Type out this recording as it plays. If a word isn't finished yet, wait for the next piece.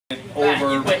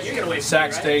over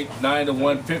Sac State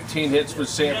 9-1, 15 hits for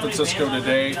San Francisco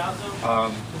today.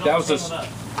 That was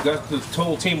the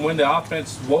total team win. The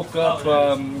offense woke up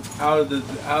out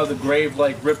of the grave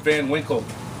like Rip Van Winkle.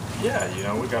 Yeah, you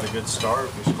know, we got a good start.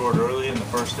 We scored early in the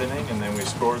first inning, and then we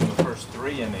scored in the first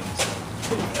 3 innings.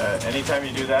 Anytime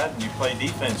you do that and you play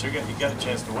defense, you got a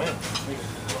chance to win.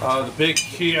 The big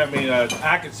key,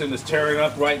 Atkinson is tearing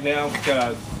up right now.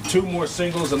 Got 2 more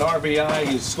singles, an RBI.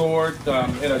 He scored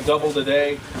in a double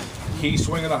today. He's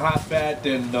swinging a hot bat,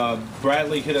 and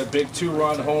Bradley hit a big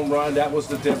 2-run home run. That was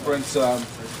the difference.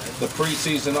 The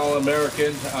preseason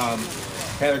All-American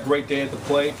had a great day at the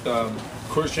plate.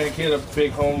 Krushank hit a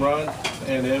big home run,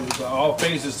 and it was all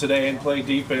phases today and play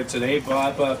defense, and Abe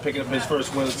Bobb picking up his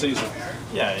first win of the season.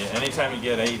 Yeah, anytime you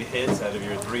get 8 hits out of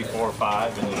your 3, 4,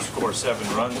 5, and you score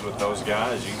 7 runs with those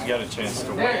guys, you get a chance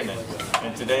to win.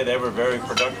 And today they were very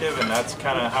productive, and that's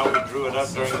kind of how we drew it up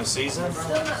during the season.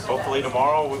 Hopefully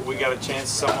tomorrow we got a chance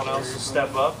someone else to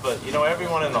step up, but you know,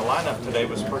 everyone in the lineup today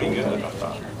was pretty good, I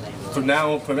thought. As of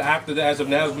now,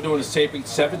 as we're doing this taping,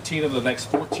 17 of the next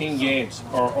 14 games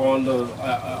are on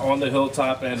the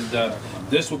hilltop, and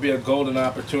this will be a golden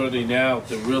opportunity now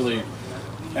to really,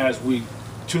 as we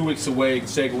 2 weeks away,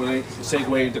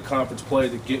 segue into conference play,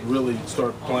 to really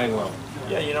start playing well.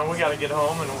 Yeah, you know, we got to get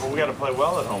home, and we got to play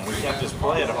well at home. We can't just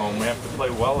play at home. We have to play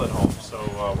well at home. So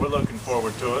we're looking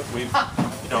forward to it. We've,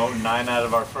 you know, 8 out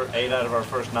of our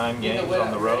first 9 games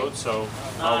on the road. So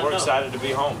we're excited to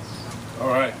be home. All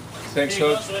right. Thanks,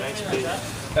 Coach. Thanks, Pete.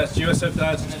 That's USF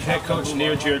Dons head coach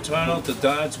Nino Giarratano. The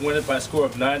Dons win it by a score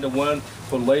of 9-1.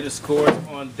 For the latest scores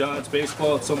on Dons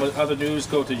baseball and some other news,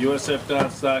 go to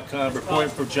usfdons.com. Reporting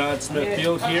for John Smith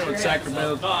Field here in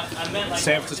Sacramento.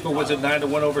 San Francisco wins it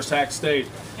 9-1 over Sac State.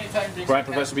 Brian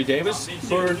Professor B. Davis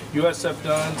for USF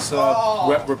Dons,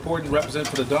 reporting represent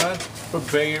for the Dons for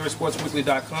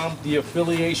BayAreaSportsWeekly.com, the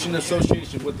affiliation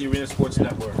association with the Arena Sports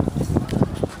Network.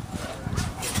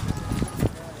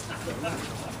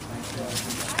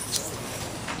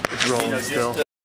 Rolling still.